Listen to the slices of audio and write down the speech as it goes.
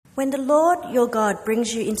When the Lord your God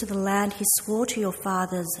brings you into the land he swore to your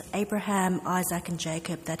fathers, Abraham, Isaac and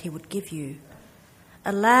Jacob, that he would give you,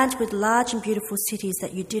 a land with large and beautiful cities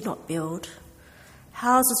that you did not build,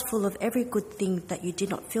 houses full of every good thing that you did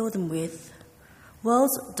not fill them with,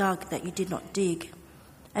 wells dug that you did not dig,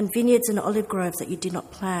 and vineyards and olive groves that you did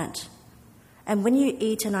not plant. And when you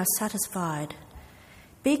eat and are satisfied,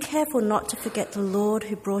 be careful not to forget the Lord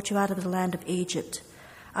who brought you out of the land of Egypt,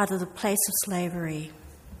 out of the place of slavery.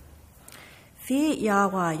 Fear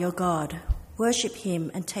Yahweh your God, worship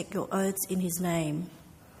him and take your oaths in his name.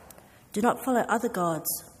 Do not follow other gods,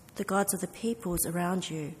 the gods of the peoples around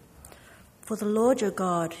you. For the Lord your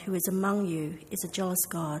God, who is among you, is a jealous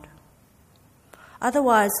God.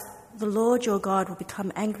 Otherwise, the Lord your God will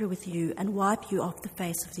become angry with you and wipe you off the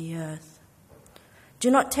face of the earth.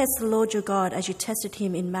 Do not test the Lord your God as you tested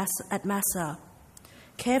him at Massah.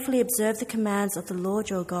 Carefully observe the commands of the Lord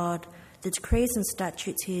your God, the decrees and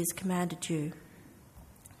statutes he has commanded you.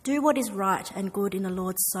 Do what is right and good in the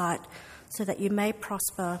Lord's sight, so that you may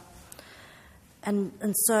prosper, and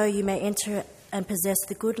so you may enter and possess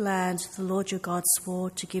the good land the Lord your God swore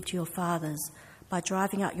to give to your fathers, by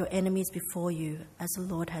driving out your enemies before you, as the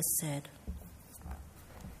Lord has said.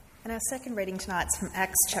 And our second reading tonight is from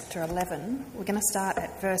Acts chapter 11. We're going to start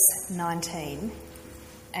at verse 19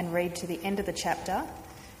 and read to the end of the chapter,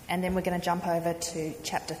 and then we're going to jump over to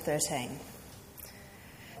chapter 13.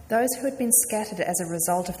 Those who had been scattered as a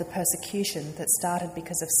result of the persecution that started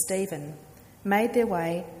because of Stephen made their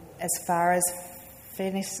way as far as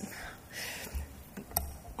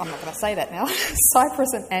I'm not going to say that now,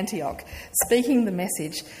 Cyprus and Antioch, speaking the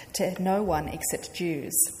message to no one except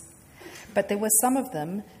Jews. But there were some of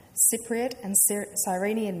them, Cypriot and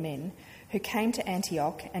Cyrenian men, who came to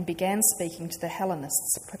Antioch and began speaking to the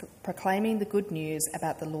Hellenists, proclaiming the good news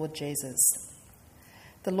about the Lord Jesus.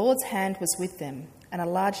 The Lord's hand was with them, and a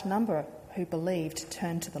large number who believed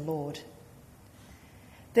turned to the Lord.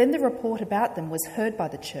 Then the report about them was heard by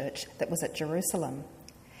the church that was at Jerusalem,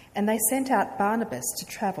 and they sent out Barnabas to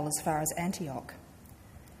travel as far as Antioch.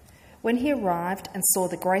 When he arrived and saw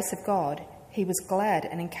the grace of God, he was glad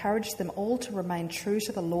and encouraged them all to remain true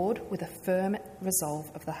to the Lord with a firm resolve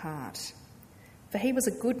of the heart. For he was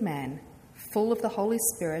a good man, full of the Holy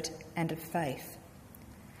Spirit and of faith.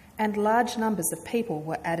 And large numbers of people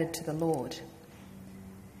were added to the Lord.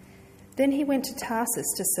 Then he went to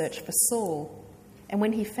Tarsus to search for Saul, and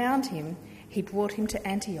when he found him, he brought him to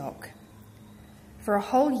Antioch. For a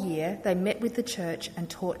whole year they met with the church and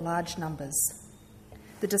taught large numbers.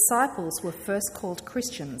 The disciples were first called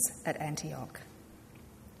Christians at Antioch.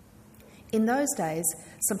 In those days,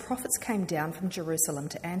 some prophets came down from Jerusalem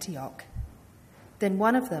to Antioch. Then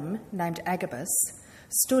one of them, named Agabus,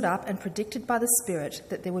 stood up and predicted by the Spirit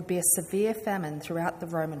that there would be a severe famine throughout the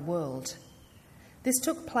Roman world. This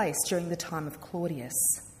took place during the time of Claudius.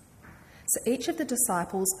 So each of the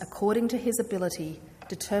disciples, according to his ability,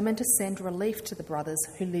 determined to send relief to the brothers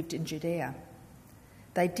who lived in Judea.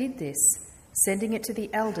 They did this, sending it to the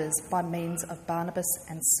elders by means of Barnabas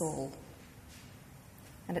and Saul.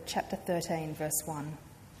 And at chapter 13, verse 1.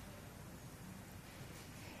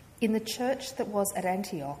 In the church that was at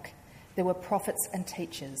Antioch, there were prophets and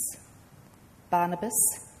teachers: Barnabas,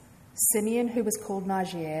 Simeon, who was called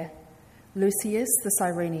Niger, Lucius the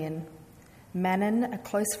Cyrenian, Manon, a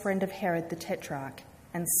close friend of Herod the Tetrarch,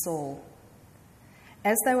 and Saul.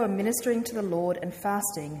 As they were ministering to the Lord and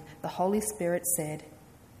fasting, the Holy Spirit said,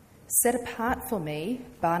 "Set apart for me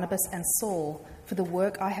Barnabas and Saul for the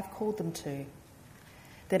work I have called them to."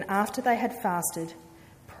 Then after they had fasted,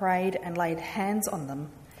 prayed and laid hands on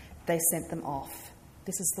them, they sent them off.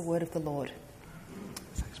 This is the word of the Lord.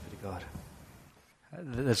 Thanks be to God.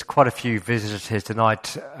 There's quite a few visitors here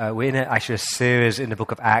tonight. We're in actually a series in the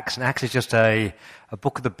book of Acts, and Acts is just a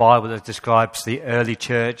book of the Bible that describes the early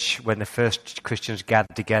church when the first Christians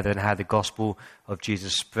gathered together and how the gospel of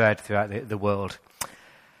Jesus spread throughout the world.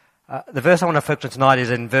 The verse I want to focus on tonight is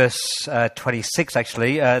in verse 26,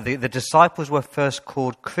 actually. The disciples were first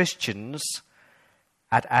called Christians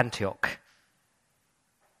at Antioch.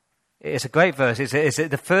 It's a great verse. It's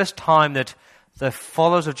the first time that the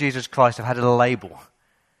followers of Jesus Christ have had a label.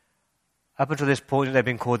 Up until this point, they've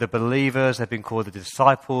been called the believers, they've been called the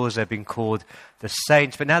disciples, they've been called the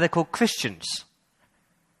saints, but now they're called Christians.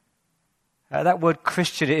 That word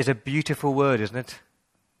Christian is a beautiful word, isn't it?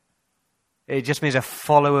 It just means a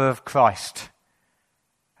follower of Christ.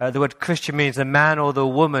 The word Christian means the man or the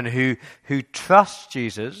woman who trusts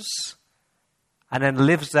Jesus and then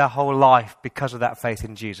lives their whole life because of that faith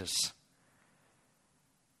in Jesus.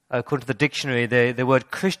 According to the dictionary, the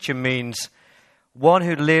word Christian means one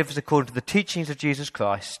who lives according to the teachings of Jesus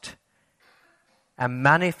Christ and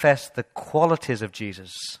manifest the qualities of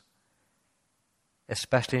Jesus,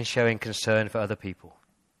 especially in showing concern for other people.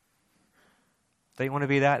 Don't you want to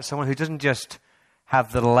be that? Someone who doesn't just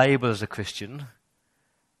have the label as a Christian,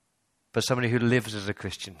 but somebody who lives as a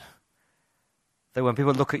Christian. That when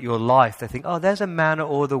people look at your life, they think, oh, there's a man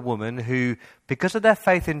or the woman who, because of their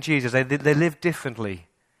faith in Jesus, they live differently.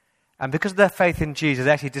 And because of their faith in Jesus,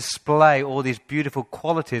 they actually display all these beautiful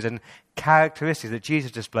qualities and characteristics that Jesus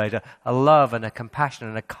displayed, a love and a compassion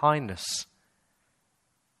and a kindness.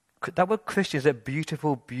 That word Christian is a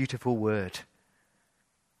beautiful, beautiful word.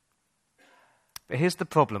 But here's the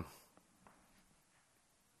problem.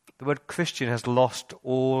 The word Christian has lost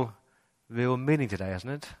all real meaning today,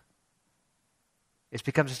 hasn't it? It's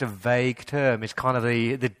become just a vague term. It's kind of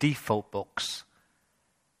the default box.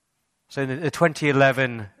 So in the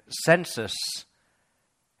 2011 census,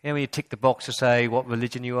 when you tick the box to say what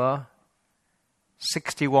religion you are,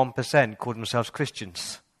 61% called themselves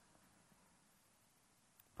Christians.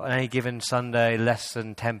 But on any given Sunday, less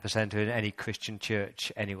than 10% are in any Christian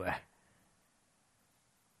church anywhere.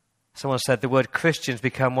 Someone said the word Christian's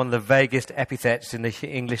become one of the vaguest epithets in the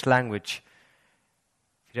English language.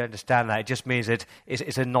 If you don't understand that, it just means that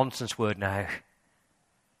it's a nonsense word now.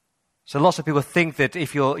 So lots of people think that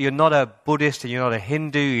if you're not a Buddhist, and you're not a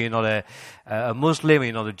Hindu, you're not a Muslim,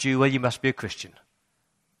 you're not a Jew, well, you must be a Christian.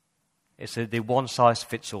 It's the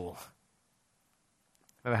one-size-fits-all.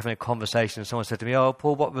 I remember having a conversation and someone said to me, oh,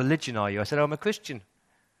 Paul, what religion are you? I said, oh, I'm a Christian.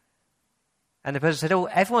 And the person said, oh,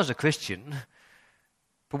 everyone's a Christian,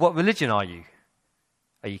 but what religion are you?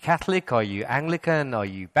 Are you Catholic? Are you Anglican? Are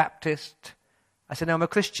you Baptist? I said, no, I'm a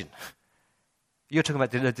Christian. You're talking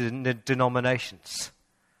about the denominations.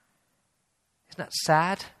 Isn't that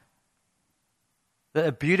sad? That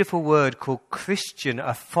a beautiful word called Christian,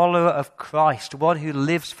 a follower of Christ, one who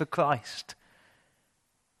lives for Christ,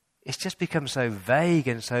 it's just become so vague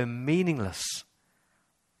and so meaningless.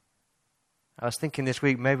 I was thinking this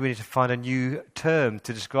week, maybe we need to find a new term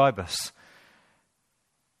to describe us.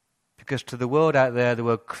 Because to the world out there, the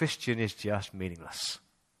word Christian is just meaningless.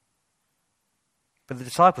 But the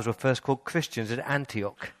disciples were first called Christians at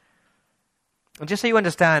Antioch. And just so you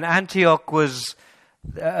understand, Antioch was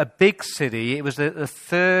a big city. It was the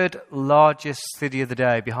third largest city of the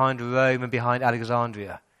day, behind Rome and behind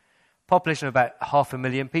Alexandria. Population of about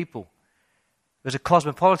 500,000 people. It was a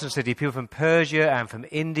cosmopolitan city, people from Persia and from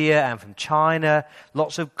India and from China,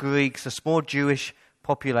 lots of Greeks, a small Jewish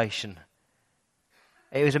population.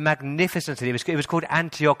 It was a magnificent city. It was called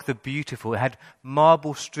Antioch the Beautiful. It had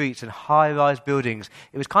marble streets and high-rise buildings.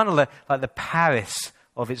 It was kind of like the Paris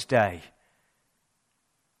of its day.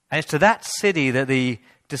 And it's to that city that the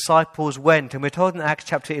disciples went. And we're told in Acts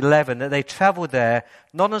chapter 11 that they traveled there,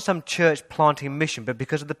 not on some church planting mission, but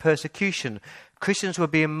because of the persecution. Christians were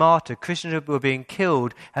being martyred. Christians were being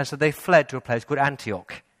killed. And so they fled to a place called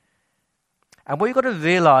Antioch. And what you've got to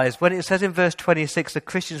realize, when it says in verse 26, the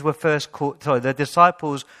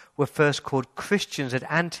disciples were first called Christians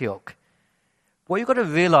at Antioch. What you've got to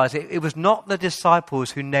realize, it was not the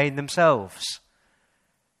disciples who named themselves.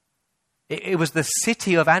 It was the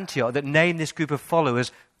city of Antioch that named this group of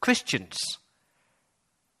followers Christians.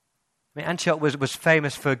 I mean, Antioch was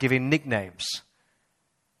famous for giving nicknames.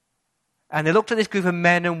 And they looked at this group of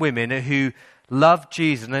men and women who loved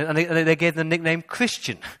Jesus, and they gave them the nickname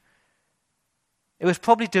Christian. It was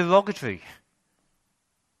probably derogatory.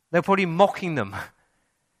 They were probably mocking them.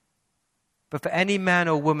 But for any man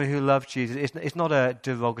or woman who loves Jesus, it's not a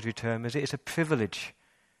derogatory term, is it? It's a privilege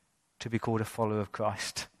to be called a follower of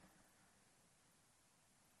Christ.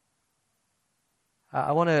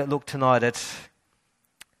 I want to look tonight at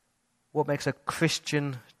what makes a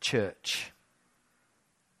Christian church.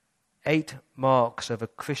 8 marks of a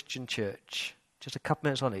Christian church. Just a couple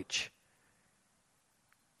minutes on each.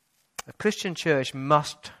 A Christian church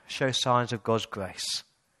must show signs of God's grace.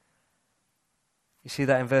 You see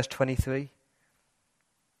that in verse 23?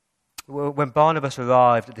 When Barnabas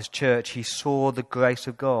arrived at this church, he saw the grace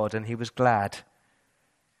of God and he was glad.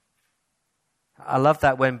 I love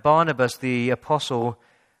that when Barnabas, the apostle,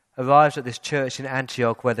 arrives at this church in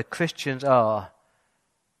Antioch where the Christians are,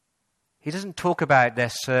 he doesn't talk about their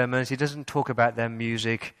sermons, he doesn't talk about their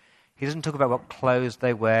music, he doesn't talk about what clothes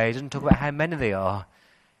they wear, he doesn't talk about how many they are.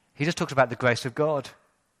 He just talks about the grace of God.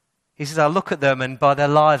 He says, I look at them and by their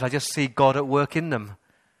lives I just see God at work in them.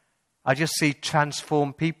 I just see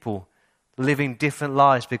transformed people living different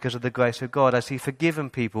lives because of the grace of God. I see forgiven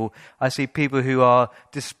people. I see people who are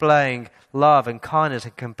displaying love and kindness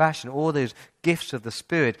and compassion, all those gifts of the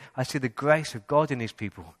Spirit. I see the grace of God in these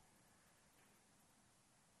people.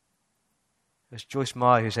 It was Joyce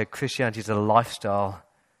Meyer who said Christianity is a lifestyle,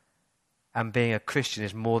 and being a Christian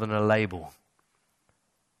is more than a label.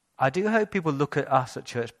 I do hope people look at us at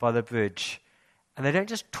Church by the Bridge and they don't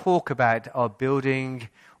just talk about our building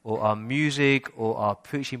or our music or our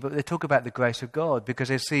preaching, but they talk about the grace of God because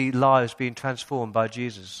they see lives being transformed by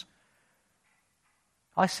Jesus.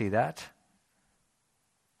 I see that.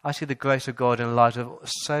 I see the grace of God in the lives of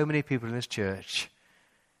so many people in this church.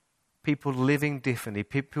 People living differently,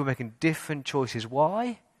 people making different choices.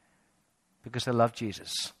 Why? Because they love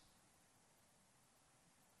Jesus.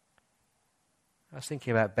 I was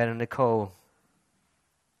thinking about Ben and Nicole.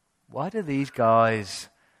 Why do these guys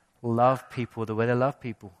love people the way they love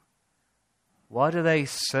people? Why do they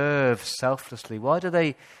serve selflessly? Why do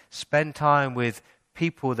they spend time with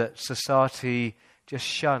people that society just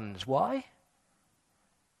shuns? Why?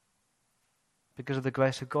 Because of the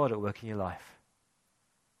grace of God at work in your life.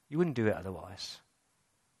 You wouldn't do it otherwise.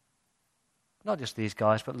 Not just these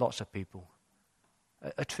guys, but lots of people.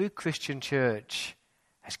 A true Christian church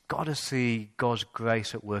has got to see God's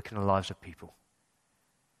grace at work in the lives of people.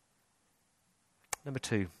 Number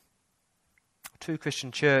 2, a true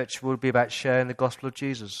Christian church will be about sharing the gospel of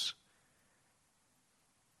Jesus.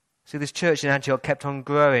 See, this church in Antioch kept on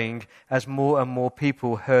growing as more and more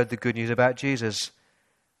people heard the good news about Jesus.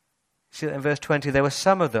 See that in verse 20, there were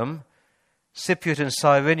some of them, Cypriot and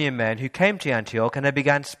Cyrenian men, who came to Antioch and they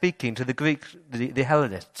began speaking to the Greeks, the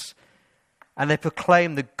Hellenists. And they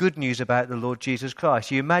proclaimed the good news about the Lord Jesus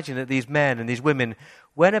Christ. You imagine that these men and these women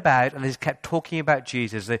went about and they just kept talking about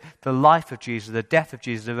Jesus, the life of Jesus, the death of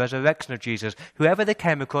Jesus, the resurrection of Jesus. Whoever they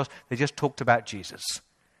came across, they just talked about Jesus.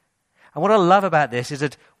 And what I love about this is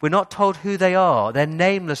that we're not told who they are. They're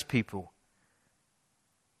nameless people.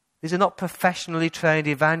 These are not professionally trained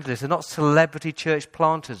evangelists. They're not celebrity church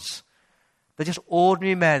planters. They're just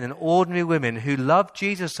ordinary men and ordinary women who love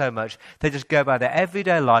Jesus so much, they just go about their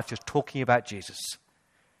everyday life just talking about Jesus.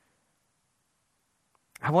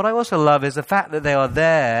 And what I also love is the fact that they are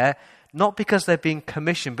there, not because they're being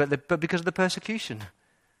commissioned, but because of the persecution.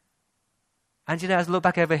 And you know, as I look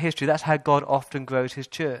back over history, that's how God often grows his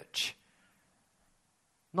church.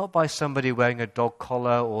 Not by somebody wearing a dog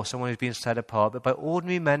collar or someone who's been set apart, but by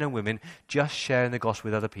ordinary men and women just sharing the gospel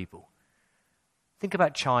with other people. Think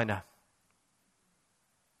about China.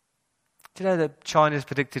 Do you know that China is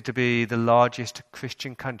predicted to be the largest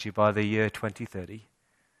Christian country by the year 2030?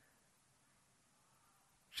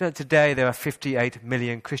 So today there are 58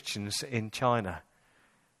 million Christians in China.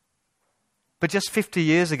 But just 50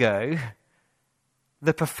 years ago,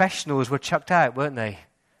 the professionals were chucked out, weren't they?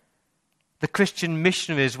 The Christian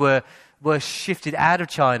missionaries were shifted out of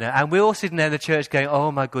China. And we're all sitting there in the church going,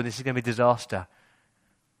 oh my goodness, this is going to be a disaster.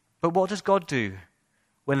 But what does God do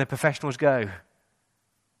when the professionals go?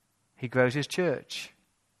 He grows his church.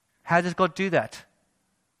 How does God do that?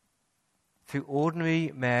 Through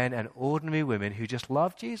ordinary men and ordinary women who just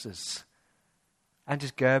love Jesus and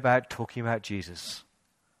just go about talking about Jesus.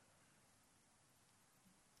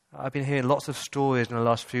 I've been hearing lots of stories in the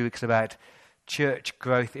last few weeks about church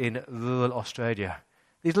growth in rural Australia.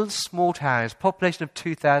 These little small towns, population of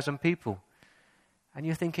 2,000 people. And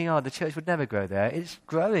you're thinking, oh, the church would never grow there. It's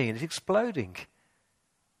growing and it's exploding.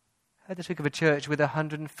 I had to speak of a church with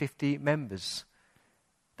 150 members.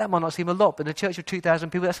 That might not seem a lot, but in a church of 2,000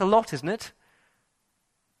 people, that's a lot, isn't it?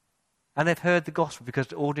 And they've heard the gospel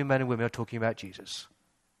because ordinary men and women are talking about Jesus.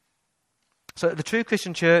 So the true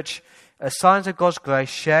Christian church, signs of God's grace,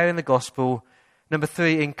 sharing the gospel. Number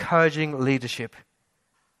 3, encouraging leadership.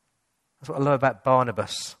 That's what I love about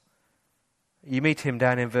Barnabas. You meet him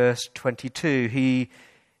down in verse 22. He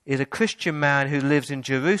is a Christian man who lives in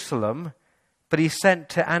Jerusalem, but he's sent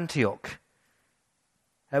to Antioch.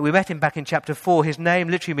 We met him back in chapter 4. His name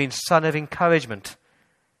literally means son of encouragement.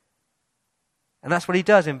 And that's what he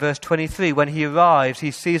does in verse 23. When he arrives,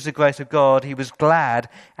 he sees the grace of God, he was glad,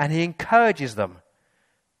 and he encourages them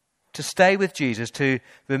to stay with Jesus, to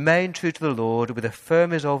remain true to the Lord with a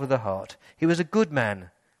firm resolve of the heart. He was a good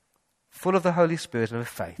man, full of the Holy Spirit and of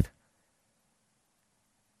faith.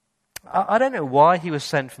 I don't know why he was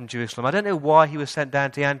sent from Jerusalem. I don't know why he was sent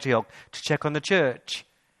down to Antioch to check on the church.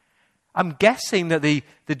 I'm guessing that the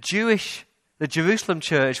Jerusalem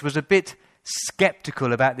church was a bit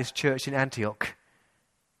skeptical about this church in Antioch.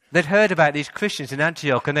 They'd heard about these Christians in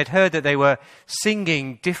Antioch and they'd heard that they were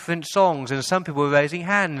singing different songs and some people were raising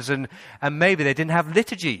hands and maybe they didn't have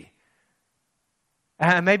liturgy.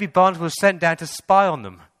 And maybe Barnabas was sent down to spy on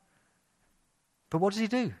them. But what does he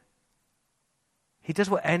do? He does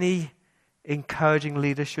what any encouraging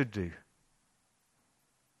leader should do.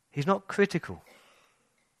 He's not critical.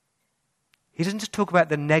 He doesn't just talk about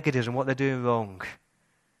the negatives and what they're doing wrong.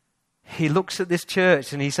 he looks at this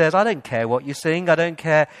church and he says, I don't care what you sing. I don't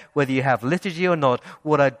care whether you have liturgy or not.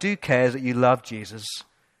 What I do care is that you love Jesus.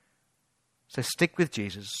 So stick with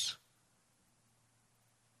Jesus.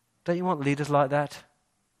 Don't you want leaders like that?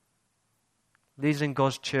 Leaders in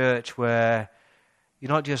God's church where you're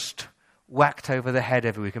not just whacked over the head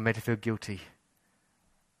every week and made to feel guilty,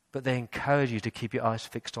 but they encourage you to keep your eyes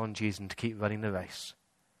fixed on Jesus and to keep running the race.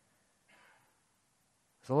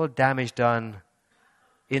 There's a lot of damage done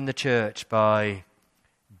in the church by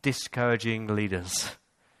discouraging leaders.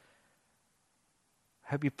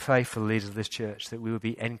 I hope you pray for the leaders of this church that we will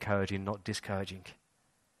be encouraging, not discouraging.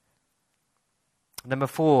 Number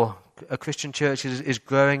 4, a Christian church is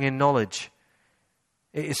growing in knowledge.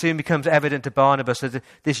 It soon becomes evident to Barnabas that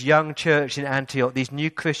this young church in Antioch, these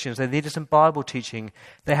new Christians, they needed some Bible teaching.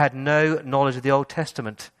 They had no knowledge of the Old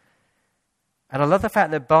Testament. And I love the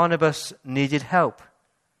fact that Barnabas needed help.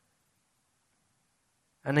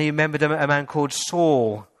 And he remembered a man called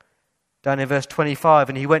Saul, down in verse 25,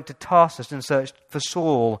 and he went to Tarsus and searched for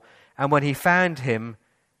Saul. And when he found him,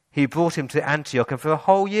 he brought him to Antioch, and for a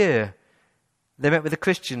whole year they met with the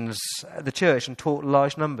Christians at the church and taught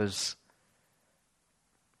large numbers.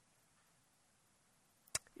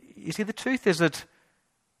 You see, the truth is that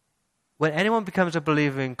when anyone becomes a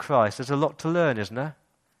believer in Christ, there's a lot to learn, isn't there?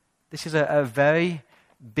 This is a very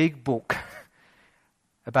big book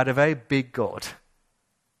about a very big God.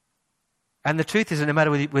 And the truth is that no matter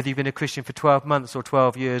whether you've been a Christian for 12 months or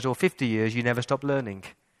 12 years or 50 years, you never stop learning.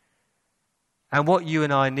 And what you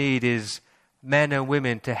and I need is men and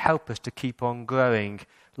women to help us to keep on growing.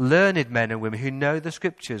 Learned men and women who know the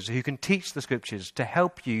Scriptures, who can teach the Scriptures to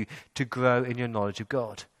help you to grow in your knowledge of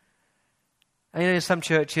God. And in some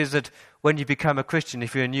churches that when you become a Christian,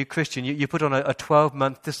 if you're a new Christian, you put on a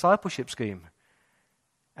 12-month discipleship scheme.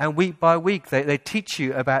 And week by week, they teach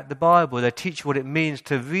you about the Bible. They teach you what it means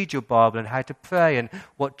to read your Bible and how to pray and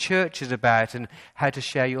what church is about and how to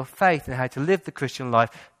share your faith and how to live the Christian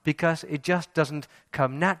life, because it just doesn't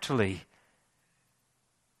come naturally.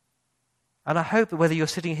 And I hope that whether you're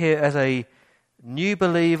sitting here as a new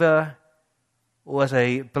believer or as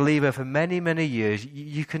a believer for many, many years,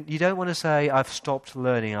 you don't want to say, I've stopped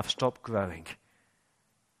learning, I've stopped growing.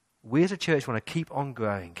 We as a church want to keep on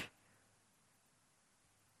growing.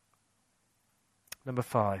 Number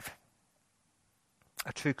 5,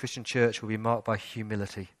 a true Christian church will be marked by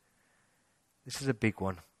humility. This is a big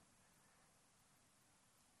one.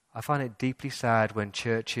 I find it deeply sad when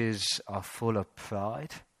churches are full of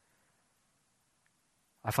pride.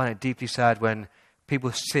 I find it deeply sad when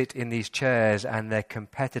people sit in these chairs and they're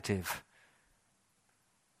competitive,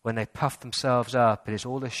 when they puff themselves up and it's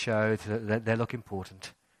all a show that they look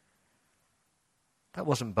important. That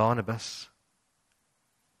wasn't Barnabas.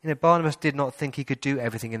 You know, Barnabas did not think he could do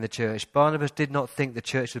everything in the church. Barnabas did not think the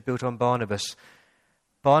church was built on Barnabas.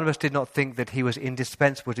 Barnabas did not think that he was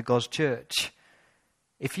indispensable to God's church.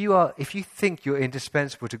 If you think you're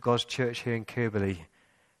indispensable to God's church here in Kirby,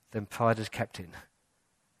 then pride is kept in.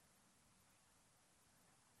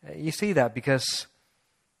 You see that because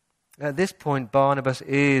at this point Barnabas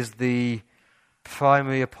is the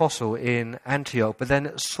primary apostle in Antioch, but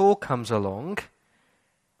then Saul comes along,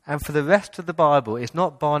 and for the rest of the Bible it's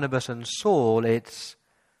not Barnabas and Saul, it's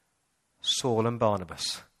Saul and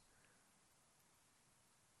Barnabas.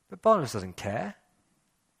 But Barnabas doesn't care.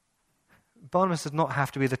 Barnabas does not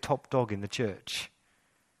have to be the top dog in the church.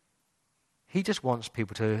 He just wants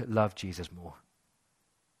people to love Jesus more.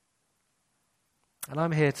 And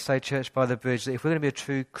I'm here to say, Church by the Bridge, that if we're going to be a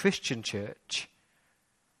true Christian church,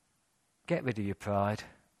 get rid of your pride.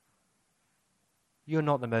 You're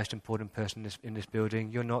not the most important person in this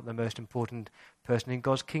building. You're not the most important person in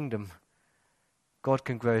God's kingdom. God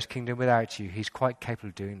can grow his kingdom without you. He's quite capable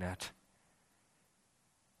of doing that.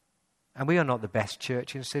 And we are not the best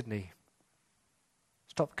church in Sydney.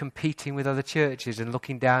 Stop competing with other churches and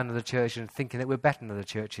looking down on the churches and thinking that we're better than other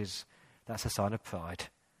churches. That's a sign of pride.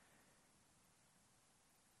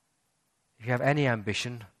 If you have any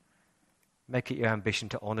ambition, make it your ambition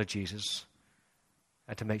to honour Jesus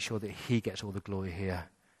and to make sure that he gets all the glory here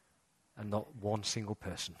and not one single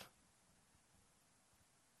person.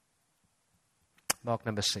 Mark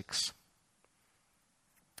number 6.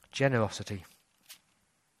 Generosity.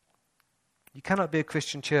 You cannot be a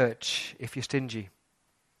Christian church if you're stingy.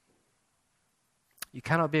 You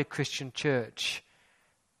cannot be a Christian church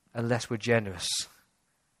unless we're generous.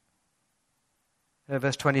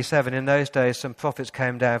 Verse 27, in those days some prophets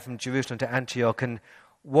came down from Jerusalem to Antioch, and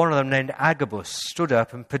one of them named Agabus stood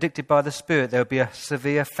up and predicted by the Spirit there would be a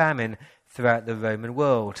severe famine throughout the Roman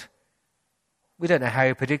world. We don't know how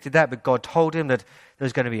he predicted that, but God told him that there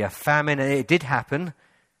was going to be a famine, and it did happen.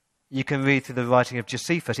 You can read through the writing of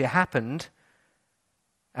Josephus. It happened,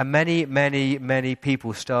 and many, many, many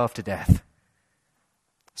people starved to death.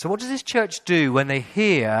 So what does this church do when they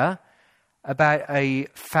hear about a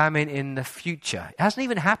famine in the future? It hasn't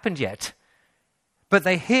even happened yet. But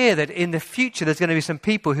they hear that in the future there's going to be some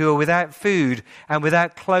people who are without food and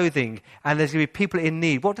without clothing, and there's going to be people in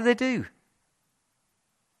need. What do?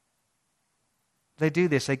 They do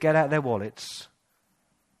this. They get out their wallets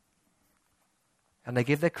and they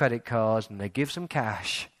give their credit cards and they give some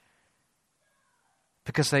cash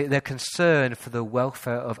because they're concerned for the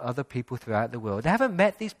welfare of other people throughout the world. They haven't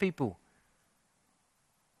met these people.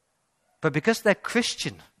 But because they're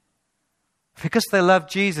Christian, because they love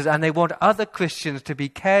Jesus and they want other Christians to be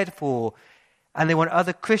cared for and they want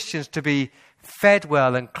other Christians to be fed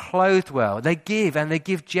well and clothed well, they give, and they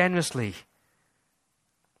give generously.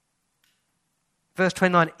 Verse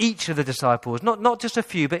 29, each of the disciples, not just a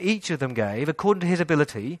few, but each of them gave according to his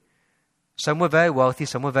ability. Some were very wealthy,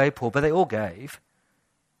 some were very poor, but they all gave.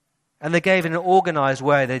 And they gave in an organized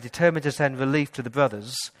way. They determined to send relief to the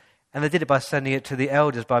brothers, and they did it by sending it to the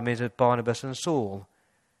elders by means of Barnabas and Saul.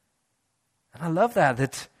 And I love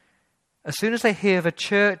that as soon as they hear of a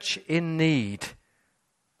church in need,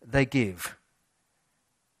 they give.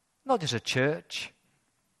 Not just a church.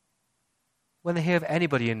 When they hear of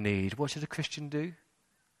anybody in need, what should a Christian do?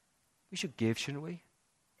 We should give, shouldn't we?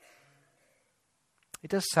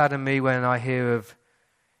 It does sadden me when I hear of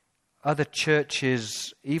other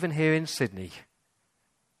churches, even here in Sydney,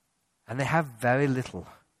 and they have very little.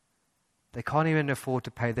 They can't even afford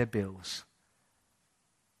to pay their bills.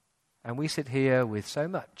 And we sit here with so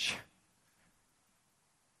much.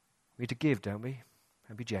 We need to give, don't we?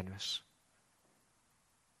 And be generous.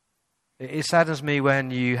 It saddens me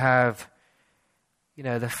when you have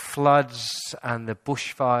the floods and the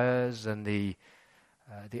bushfires and the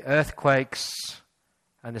earthquakes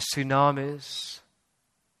and the tsunamis.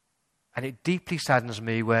 And it deeply saddens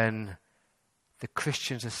me when the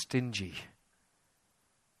Christians are stingy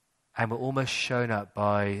and we're almost shown up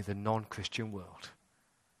by the non-Christian world.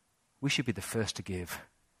 We should be the first to give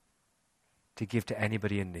to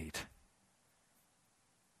anybody in need.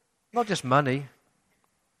 Not just money.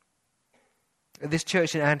 This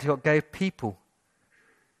church in Antioch gave people.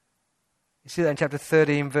 You see that in chapter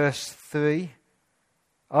 13, verse 3.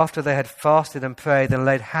 After they had fasted and prayed and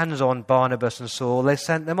laid hands on Barnabas and Saul, they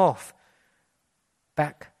sent them off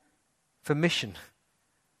back for mission.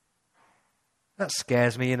 That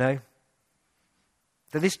scares me, that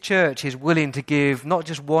this church is willing to give not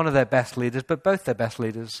just one of their best leaders, but both their best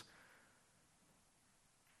leaders.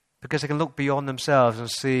 Because they can look beyond themselves and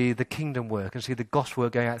see the kingdom work and see the gospel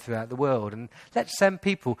work going out throughout the world. And let's send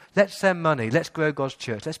people, let's send money, let's grow God's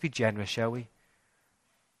church. Let's be generous, shall we?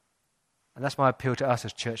 And that's my appeal to us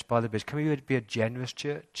as Church by the Bridge. Can we be a generous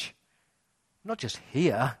church? Not just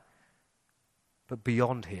here, but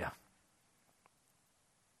beyond here.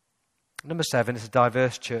 Number 7, it's a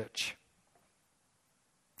diverse church.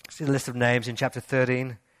 See the list of names in chapter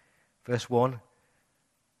 13, verse 1.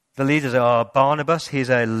 The leaders are Barnabas, he's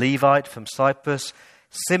a Levite from Cyprus.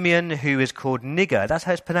 Simeon, who is called Niger. That's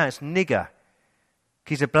how it's pronounced, Niger.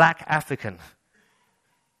 He's a black African.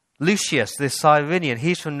 Lucius, the Cyrenian,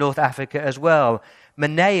 he's from North Africa as well.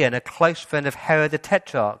 Manaen, a close friend of Herod the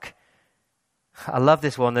Tetrarch. I love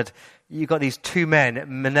this one, that you've got these two men,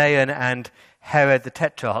 Manaen and Herod the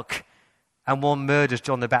Tetrarch, and one murders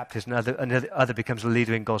John the Baptist and the other becomes a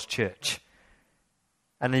leader in God's church.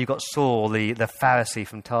 And then you've got Saul, the Pharisee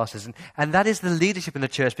from Tarsus. And that is the leadership in the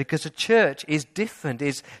church, because the church is different,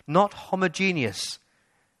 is not homogeneous.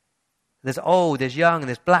 There's old, there's young,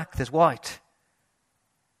 there's black, there's white.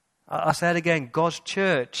 I'll say it again, God's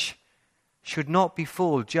church should not be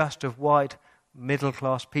full just of white,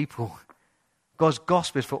 middle-class people. God's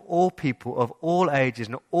gospel is for all people of all ages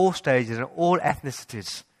and all stages and all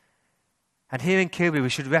ethnicities. And here in Kilby we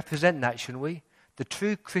should represent that, shouldn't we? The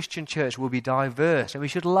true Christian church will be diverse, and we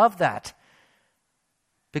should love that,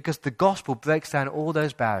 because the gospel breaks down all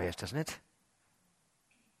those barriers, doesn't it?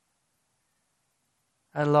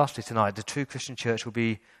 And lastly tonight, the true Christian church will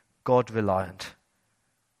be God-reliant.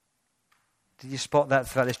 Did you spot that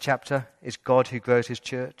throughout this chapter? It's God who grows his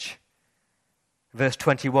church. Verse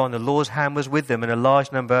 21, the Lord's hand was with them, and a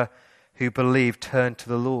large number who believed turned to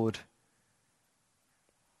the Lord.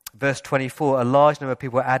 Verse 24, a large number of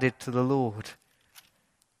people were added to the Lord.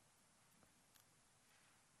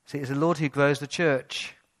 See, it's the Lord who grows the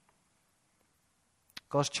church.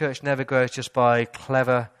 God's church never grows just by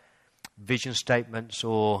clever vision statements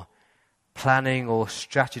or planning or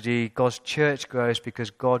strategy. God's church grows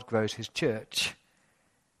because God grows his church.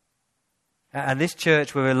 And this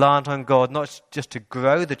church, we're reliant on God not just to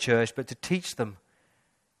grow the church, but to teach them.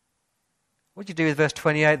 What do you do with verse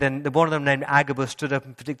 28? Then one of them named Agabus stood up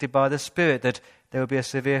and predicted by the Spirit that there would be a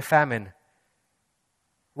severe famine.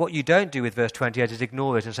 What you don't do with verse 28 is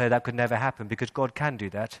ignore it and say that could never happen, because God can do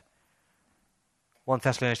that. 1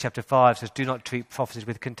 Thessalonians chapter 5 says, do not treat prophecies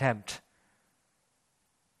with contempt.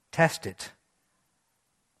 Test it.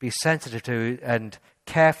 Be sensitive to and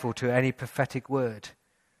careful to any prophetic word.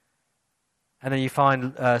 And then you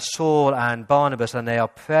find Saul and Barnabas, and they are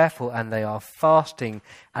prayerful and they are fasting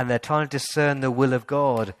and they're trying to discern the will of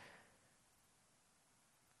God.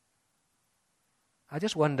 I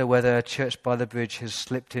just wonder whether Church by the Bridge has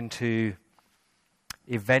slipped into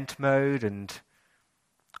event mode and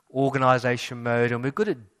organisation mode, and we're good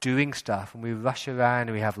at doing stuff and we rush around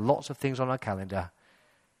and we have lots of things on our calendar.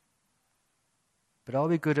 But are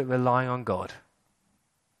we good at relying on God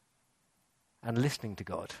and listening to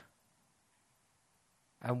God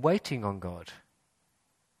and waiting on God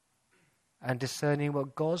and discerning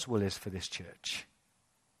what God's will is for this church?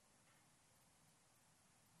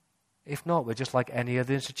 If not, we're just like any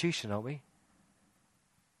other institution, aren't we?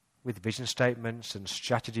 With vision statements and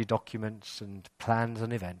strategy documents and plans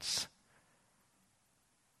and events.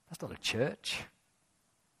 That's not a church.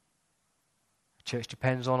 A church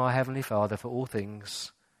depends on our Heavenly Father for all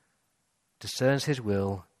things, discerns His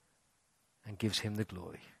will, and gives Him the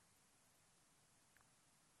glory.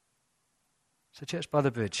 So, Church by the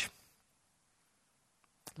Bridge,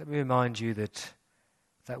 let me remind you that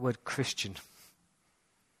word Christian,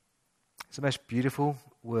 it's the most beautiful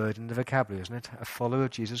word in the vocabulary, isn't it? A follower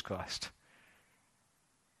of Jesus Christ.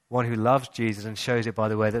 One who loves Jesus and shows it by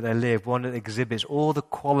the way that they live. One that exhibits all the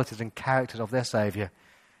qualities and characters of their Saviour.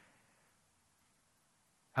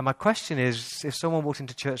 And my question is, if someone walked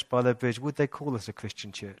into Church by the Bridge, would they call us a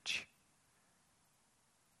Christian church?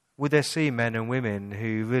 Would they see men and women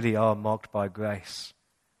who really are marked by grace?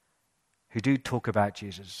 Who do talk about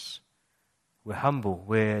Jesus? We're humble,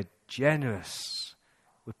 we're generous,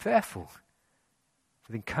 we're prayerful,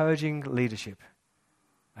 with encouraging leadership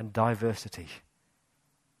and diversity.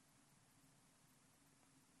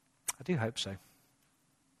 I do hope so.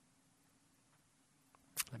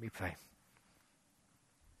 Let me pray.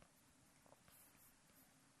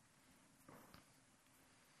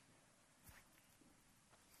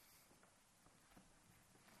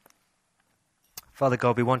 Father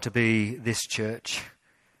God, we want to be this church,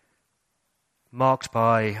 marked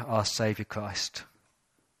by our Saviour Christ,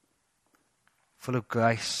 full of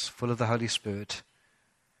grace, full of the Holy Spirit,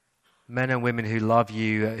 men and women who love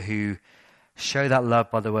you, who show that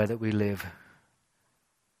love by the way that we live.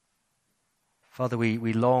 Father, we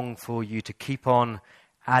long for you to keep on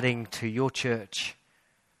adding to your church,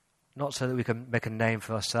 not so that we can make a name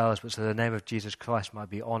for ourselves, but so the name of Jesus Christ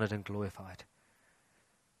might be honoured and glorified.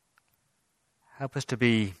 Help us to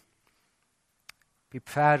be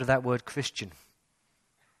proud of that word Christian,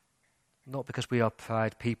 not because we are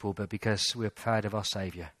proud people, but because we are proud of our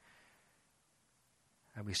Saviour,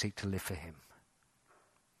 and we seek to live for Him.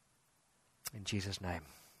 In Jesus' name,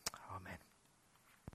 amen.